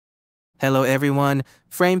Hello everyone,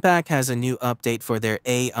 FramePack has a new update for their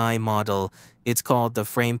AI model. It's called the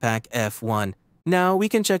FramePack F1. Now we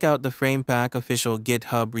can check out the FramePack official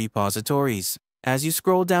GitHub repositories. As you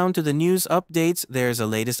scroll down to the news updates, there's a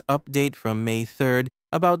latest update from May 3rd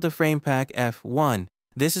about the FramePack F1.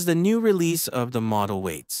 This is the new release of the model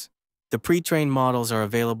weights. The pre-trained models are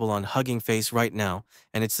available on Hugging Face right now,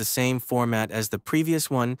 and it's the same format as the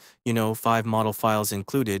previous one, 5 model files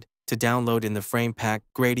included, to download in the FramePack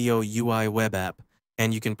Gradio UI web app,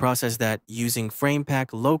 and you can process that using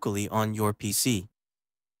FramePack locally on your PC.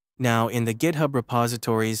 Now, in the GitHub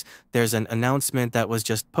repositories, there's an announcement that was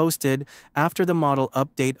just posted. After the model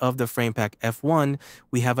update of the FramePack F1,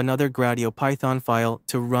 we have another Gradio Python file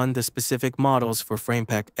to run the specific models for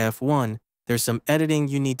FramePack F1. There's some editing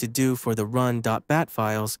you need to do for the run.bat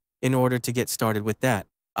files in order to get started with that.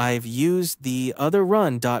 I've used the other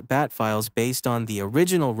run.bat files based on the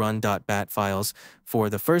original run.bat files for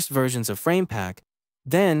the first versions of FramePack.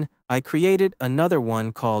 Then I created another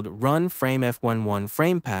one called Run FrameF11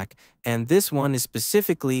 FramePack, and this one is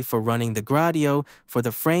specifically for running the Gradio for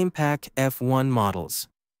the FramePack F1 models.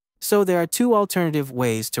 So there are two alternative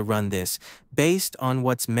ways to run this, based on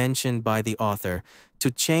what's mentioned by the author, to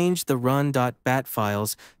change the run.bat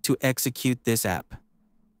files to execute this app.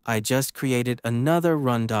 I just created another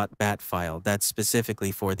run.bat file that's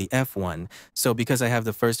specifically for the F1. So because I have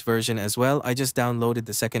the first version as well, I just downloaded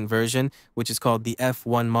the second version, which is called the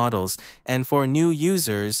F1 models. And for new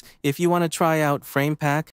users, if you want to try out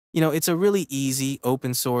FramePack, it's a really easy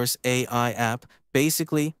open source AI app.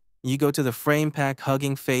 Basically, you go to the FramePack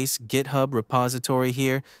Hugging Face GitHub repository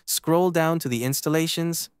here, scroll down to the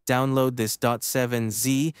installations, download this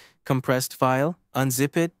 .7z compressed file,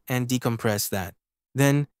 unzip it, and decompress that.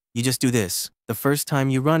 Then you just do this. The first time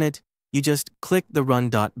you run it, you just click the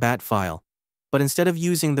run.bat file. But instead of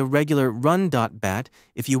using the regular run.bat,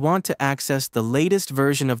 if you want to access the latest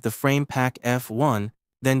version of the FramePack F1,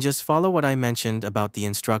 then just follow what I mentioned about the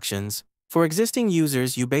instructions. For existing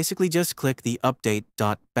users, you basically just click the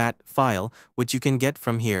update.bat file, which you can get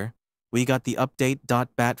from here. We got the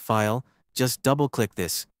update.bat file. Just double-click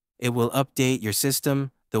this. It will update your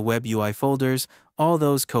system, the WebUI folders, all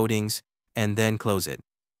those codings, and then close it.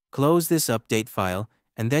 Close this update file,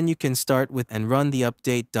 and then you can start with and run the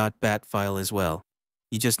update.bat file as well.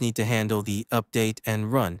 You just need to handle the update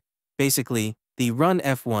and run. Basically, the run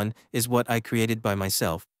F1 is what I created by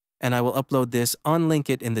myself, and I will upload this on link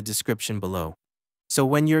it in the description below. So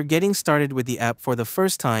when you're getting started with the app for the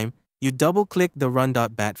first time, you double-click the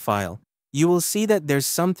run.bat file. You will see that there's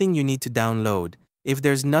something you need to download. If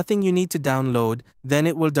there's nothing you need to download, then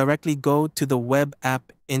it will directly go to the web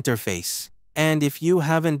app interface. And if you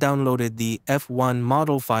haven't downloaded the F1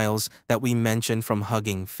 model files that we mentioned from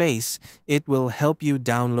Hugging Face, it will help you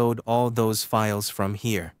download all those files from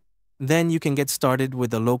here. Then you can get started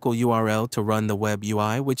with the local URL to run the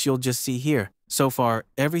WebUI, which you'll just see here. So far,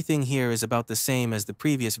 everything here is about the same as the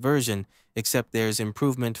previous version, except there's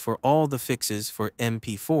improvement for all the fixes for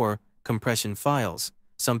MP4 compression files.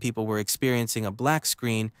 Some people were experiencing a black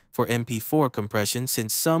screen for MP4 compression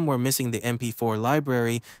since some were missing the MP4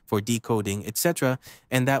 library for decoding, etc.,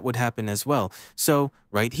 and that would happen as well. So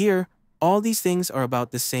right here, all these things are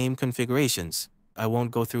about the same configurations. I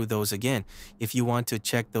won't go through those again. If you want to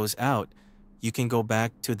check those out, you can go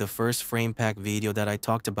back to the first FramePack video that I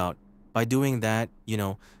talked about. By doing that,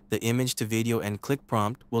 the image to video and click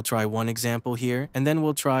prompt, we'll try one example here, and then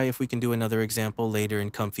we'll try if we can do another example later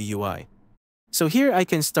in ComfyUI. So here I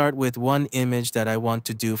can start with one image that I want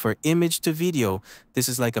to do for image to video. This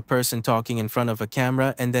is like a person talking in front of a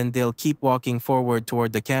camera, and then they'll keep walking forward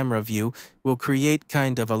toward the camera view. We'll create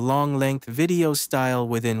kind of a long-length video style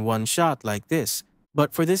within one shot like this.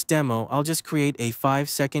 But for this demo, I'll just create a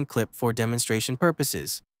 5-second clip for demonstration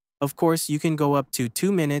purposes. Of course, you can go up to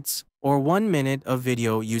 2 minutes or 1 minute of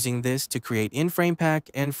video using this to create in FramePack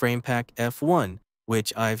and FramePack F1,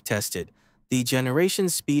 which I've tested. The generation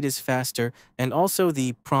speed is faster, and also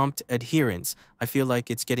the prompt adherence. I feel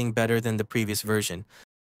like it's getting better than the previous version.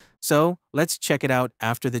 So let's check it out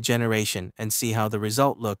after the generation and see how the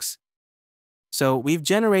result looks. So we've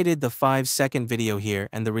generated the 5-second video here,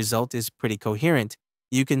 and the result is pretty coherent.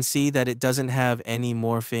 You can see that it doesn't have any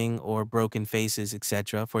morphing or broken faces,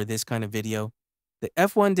 etc. for this kind of video. The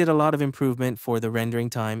F1 did a lot of improvement for the rendering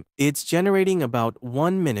time. It's generating about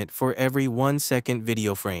 1 minute for every 1-second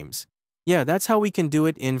video frames. Yeah, that's how we can do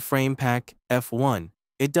it in FramePack F1.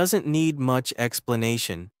 It doesn't need much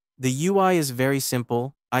explanation. The UI is very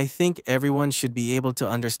simple. I think everyone should be able to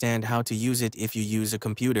understand how to use it if you use a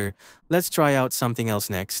computer. Let's try out something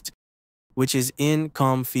else next, which is in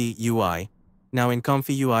ComfyUI. Now in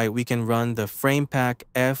ComfyUI, we can run the FramePack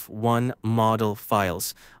F1 model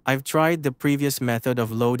files. I've tried the previous method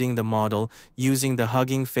of loading the model using the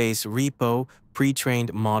Hugging Face repo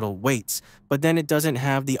pre-trained model weights, but then it doesn't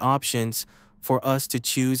have the options for us to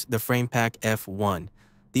choose the FramePack F1.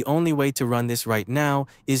 The only way to run this right now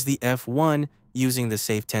is the F1 using the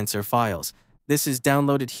safe tensor files. This is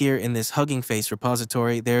downloaded here in this Hugging Face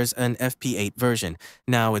repository. There's an FP8 version.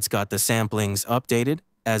 Now it's got the samplings updated,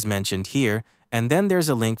 as mentioned here, and then there's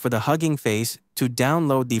a link for the Hugging Face to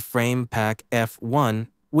download the FramePack F1,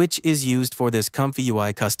 which is used for this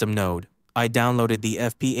ComfyUI custom node. I downloaded the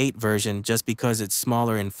FP8 version just because it's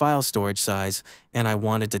smaller in file storage size, and I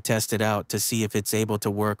wanted to test it out to see if it's able to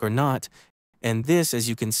work or not. And this, as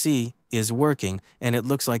you can see, is working, and it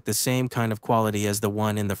looks like the same kind of quality as the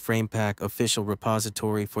one in the FramePack official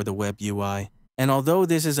repository for the WebUI. And although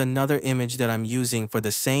this is another image that I'm using for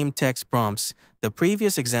the same text prompts, the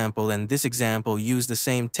previous example and this example use the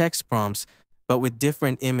same text prompts, but with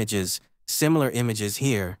different images, similar images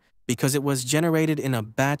here, because it was generated in a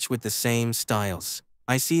batch with the same styles.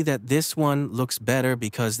 I see that this one looks better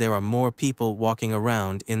because there are more people walking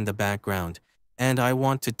around in the background, and I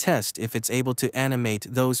want to test if it's able to animate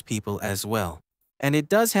those people as well. And it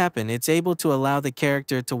does happen. It's able to allow the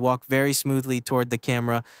character to walk very smoothly toward the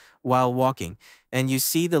camera while walking. And you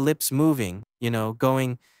see the lips moving,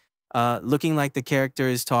 going, looking like the character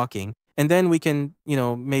is talking. And then we can,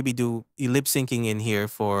 maybe do lip syncing in here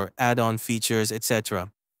for add-on features,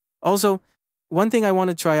 etc. Also, one thing I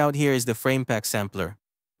want to try out here is the FramePack sampler.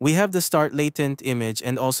 We have the start latent image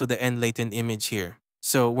and also the end latent image here.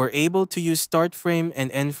 So we're able to use start frame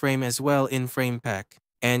and end frame as well in FramePack.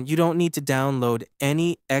 And you don't need to download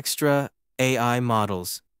any extra AI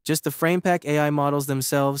models. Just the FramePack AI models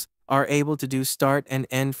themselves are able to do start and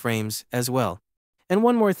end frames as well. And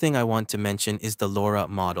one more thing I want to mention is the LoRa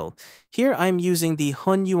model. Here I'm using the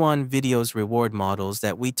Hunyuan Video's reward models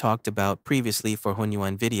that we talked about previously for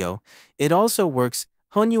Hunyuan Video. It also works.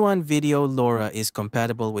 Hunyuan Video LoRa is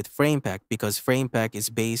compatible with FramePack because FramePack is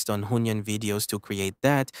based on Hunyuan Videos to create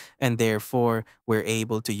that, and therefore we're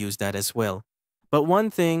able to use that as well. But one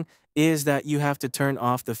thing is that you have to turn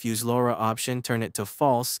off the Fuse LoRa option, turn it to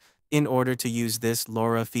false, in order to use this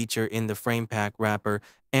LoRa feature in the FramePack wrapper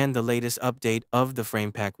and the latest update of the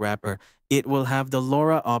FramePack wrapper. It will have the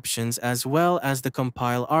LoRa options as well as the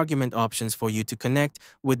compile argument options for you to connect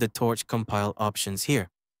with the Torch compile options here.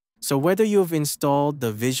 So whether you've installed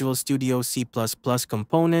the Visual Studio C++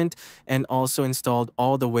 component and also installed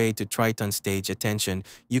all the way to Triton Stage Attention,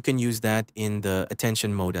 you can use that in the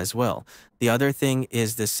attention mode as well. The other thing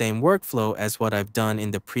is the same workflow as what I've done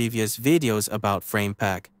in the previous videos about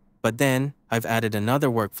FramePack. But then I've added another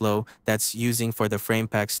workflow that's using for the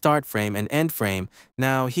FramePack start frame and end frame.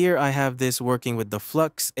 Now here I have this working with the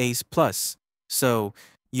Flux Ace Plus. So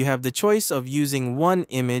you have the choice of using one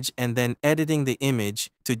image and then editing the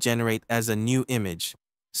image to generate as a new image.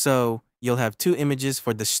 So you'll have two images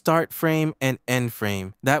for the start frame and end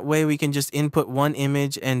frame. That way we can just input one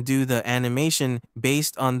image and do the animation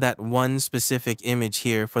based on that one specific image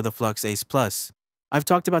here for the Flux Ace Plus. I've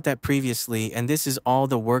talked about that previously, and this is all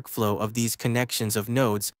the workflow of these connections of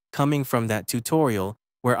nodes coming from that tutorial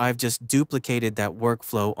where I've just duplicated that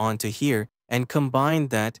workflow onto here and combined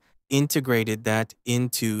that, integrated that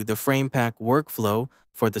into the FramePack workflow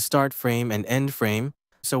for the start frame and end frame.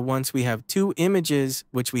 So once we have two images,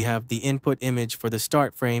 which we have the input image for the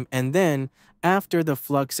start frame, and then after the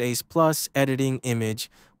Flux Ace Plus editing image,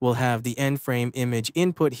 we'll have the end frame image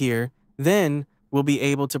input here, then we'll be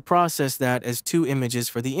able to process that as two images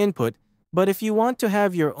for the input. But if you want to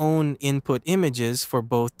have your own input images for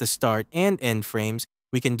both the start and end frames,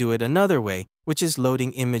 we can do it another way, which is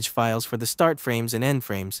loading image files for the start frames and end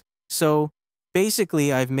frames. So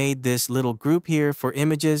basically, I've made this little group here for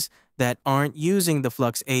images that aren't using the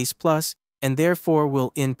Flux Ace Plus, and therefore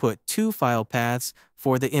will input two file paths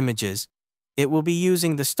for the images. It will be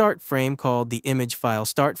using the start frame called the image file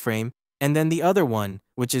start frame, and then the other one,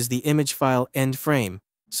 which is the image file end frame.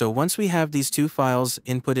 So once we have these two files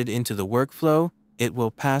inputted into the workflow, it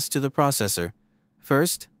will pass to the processor.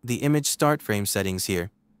 First, the image start frame settings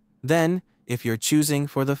here. Then, if you're choosing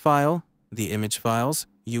for the file, the image files,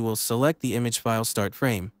 you will select the image file start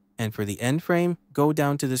frame. And for the end frame, go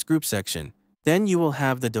down to this group section. Then you will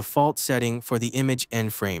have the default setting for the image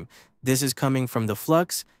end frame. This is coming from the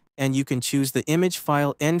Flux, and you can choose the image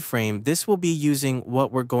file end frame. This will be using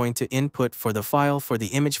what we're going to input for the file for the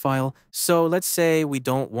image file. So let's say we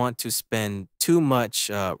don't want to spend too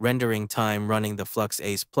much rendering time running the Flux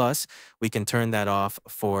Ace Plus. We can turn that off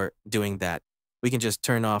for doing that. We can just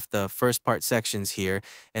turn off the first part sections here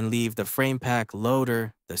and leave the FramePack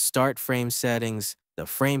loader, the start frame settings, the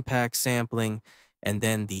FramePack sampling, and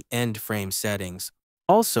then the end frame settings.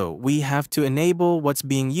 Also, we have to enable what's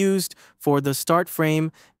being used for the start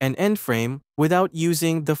frame and end frame without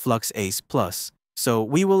using the Flux Ace Plus. So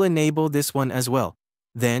we will enable this one as well.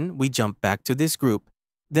 Then we jump back to this group.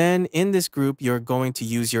 Then in this group, you're going to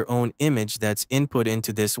use your own image that's input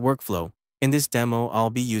into this workflow. In this demo, I'll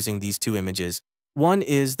be using these two images. One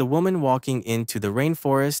is the woman walking into the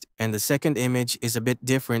rainforest, and the second image is a bit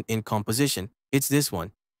different in composition. It's this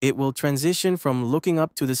one. It will transition from looking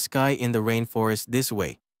up to the sky in the rainforest this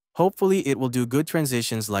way. Hopefully, it will do good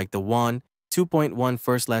transitions like the 2.1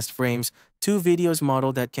 first last frames, 2 videos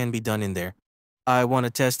model that can be done in there. I want to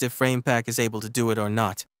test if FramePack is able to do it or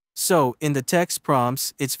not. So, in the text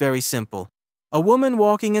prompts, it's very simple. A woman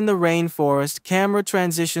walking in the rainforest, camera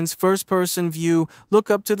transitions, first-person view, look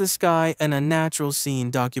up to the sky, and a natural scene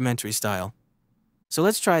documentary style. So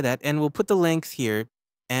let's try that, and we'll put the length here.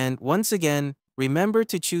 And once again, remember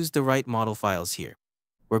to choose the right model files here.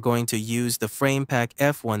 We're going to use the FramePack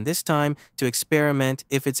F1 this time to experiment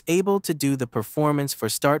if it's able to do the performance for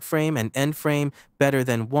start frame and end frame better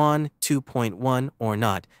than 2.1 or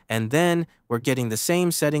not. And then we're getting the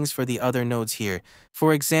same settings for the other nodes here.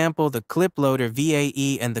 For example, the clip loader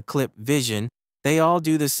VAE and the clip vision, they all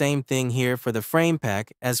do the same thing here for the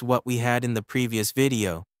FramePack as what we had in the previous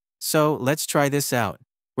video. So let's try this out.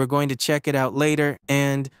 We're going to check it out later,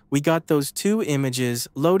 and we got those 2 images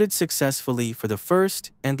loaded successfully for the first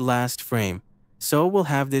and last frame. So we'll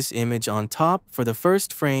have this image on top for the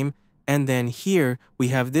first frame, and then here we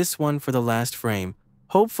have this one for the last frame.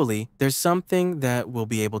 Hopefully, there's something that will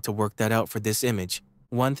be able to work that out for this image.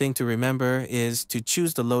 One thing to remember is to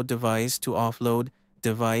choose the load device to offload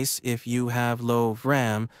device if you have low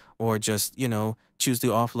RAM, or just, choose the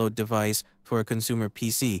offload device for a consumer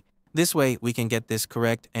PC. This way, we can get this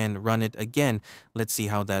correct and run it again. Let's see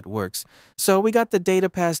how that works. So we got the data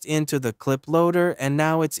passed into the clip loader, and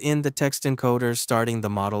now it's in the text encoder starting the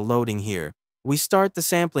model loading here. We start the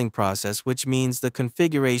sampling process, which means the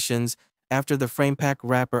configurations after the FramePack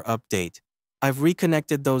wrapper update. I've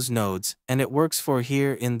reconnected those nodes, and it works for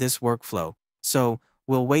here in this workflow. So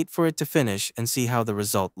we'll wait for it to finish and see how the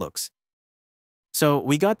result looks. So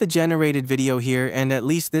we got the generated video here, and at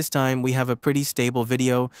least this time we have a pretty stable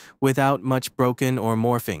video without much broken or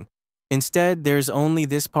morphing. Instead, there's only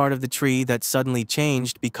this part of the tree that suddenly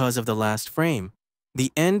changed because of the last frame.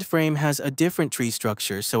 The end frame has a different tree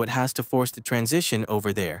structure, so it has to force the transition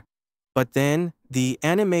over there. But then, the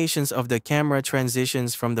animations of the camera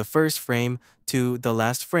transitions from the first frame to the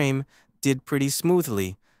last frame did pretty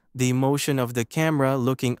smoothly. The motion of the camera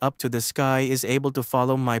looking up to the sky is able to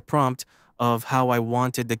follow my prompt of how I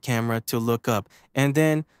wanted the camera to look up. And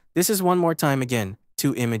then, this is one more time again,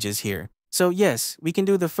 2 images here. So yes, we can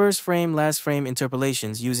do the first frame, last frame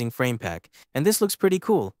interpolations using FramePack. And this looks pretty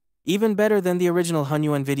cool. Even better than the original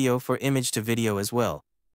Hunyuan video for image to video as well.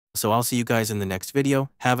 So I'll see you guys in the next video.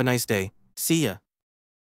 Have a nice day. See ya.